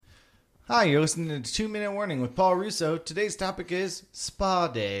Hi, you're listening to 2 Minute Warning with Paul Russo. Today's topic is Spa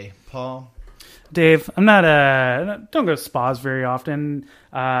Day. Paul? Dave, I'm not don't go to spas very often.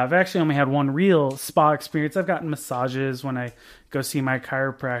 I've actually only had one real spa experience. I've gotten massages when I go see my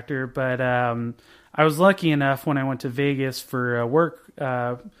chiropractor, but I was lucky enough when I went to Vegas for a work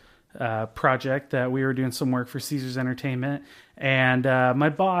project that we were doing some work for Caesars Entertainment, and my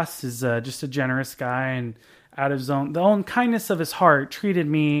boss is just a generous guy, and out of the own kindness of his heart, treated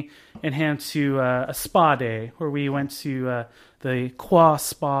me and him to a spa day where we went to the Qua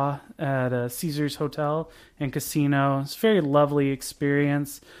Spa at Caesars Hotel and Casino. It's a very lovely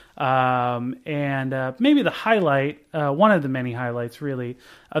experience. And maybe the highlight, one of the many highlights really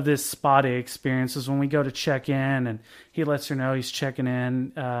of this spa day experience is when we go to check in and he lets her know he's checking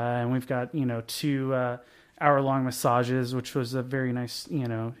in. And we've got, 2 hour-long massages, which was a very nice,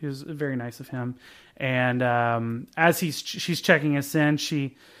 it was very nice of him. And as she's checking us in,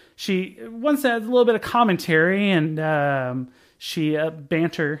 she wants to add a little bit of commentary and she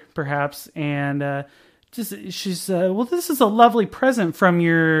banter perhaps, and she's well, this is a lovely present from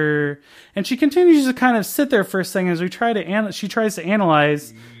your. And she continues to kind of sit there for a second as we try to she tries to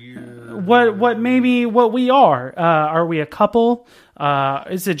analyze what we are. Are we a couple?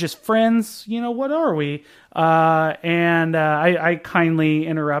 Is it just friends? What are we? And I kindly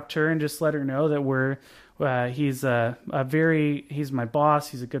interrupt her and just let her know that he's he's my boss.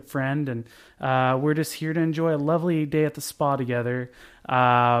 He's a good friend, and we're just here to enjoy a lovely day at the spa together.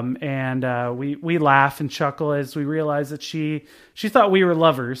 And we laugh and chuckle as we realize that she thought we were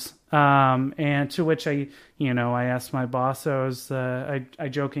lovers. And to which I asked my boss, I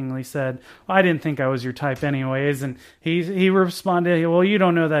jokingly said, well, I didn't think I was your type anyways. And he responded, well, you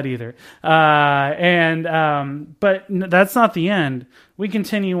don't know that either. But that's not the end. We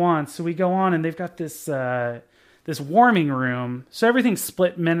continue on. So we go on and they've got this warming room. So everything's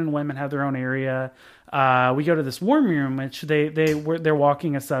split. Men and women have their own area. We go to this warming room, which they're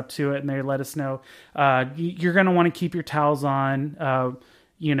walking us up to it, and they let us know, you're going to want to keep your towels on.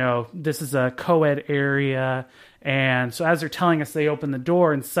 This is a co-ed area. And so as they're telling us, they open the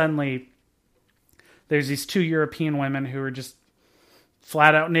door and suddenly there's these 2 European women who are just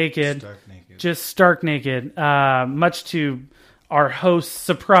flat out naked. Just stark naked, much to our host's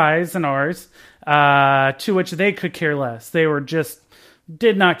surprise and ours, to which they could care less. They were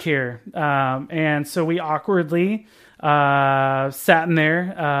did not care. And so we awkwardly sat in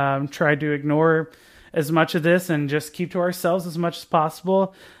there, tried to ignore as much of this and just keep to ourselves as much as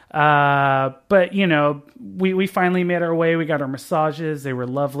possible. But, we finally made our way. We got our massages. They were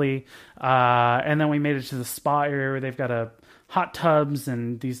lovely. And then we made it to the spa area where they've got hot tubs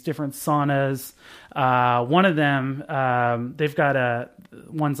and these different saunas. One of them, they've got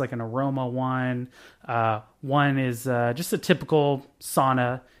one's like an aroma one. One is just a typical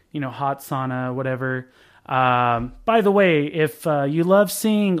sauna, hot sauna, whatever. By the way, if you love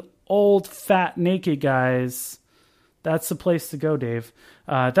seeing old, fat, naked guys, that's the place to go, Dave.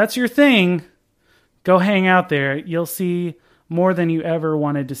 If that's your thing, go hang out there. You'll see more than you ever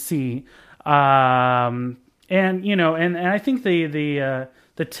wanted to see. And I think the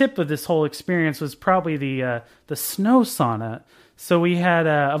tip of this whole experience was probably the snow sauna. So we had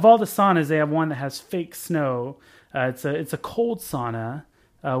of all the saunas, they have one that has fake snow. It's a cold sauna,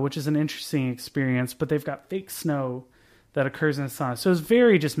 which is an interesting experience. But they've got fake snow that occurs in the sauna, so it was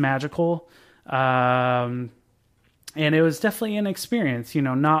very just magical. And it was definitely an experience.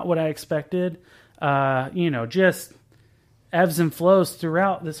 Not what I expected. Just ebbs and flows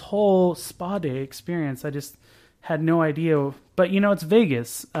throughout this whole spa day experience. I just had no idea. But, it's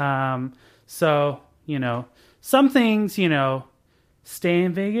Vegas. So, some things, stay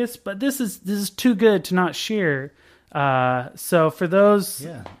in Vegas, but this is too good to not share. So for those...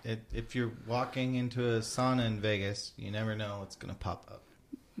 Yeah, if you're walking into a sauna in Vegas, you never know what's going to pop up.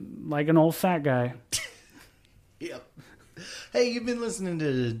 Like an old fat guy. Yep. Hey, you've been listening to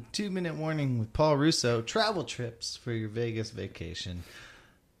the 2 Minute Warning with Paul Russo. Travel trips for your Vegas vacation.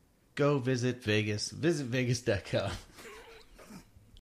 Go visit Vegas. Visit Vegas.com.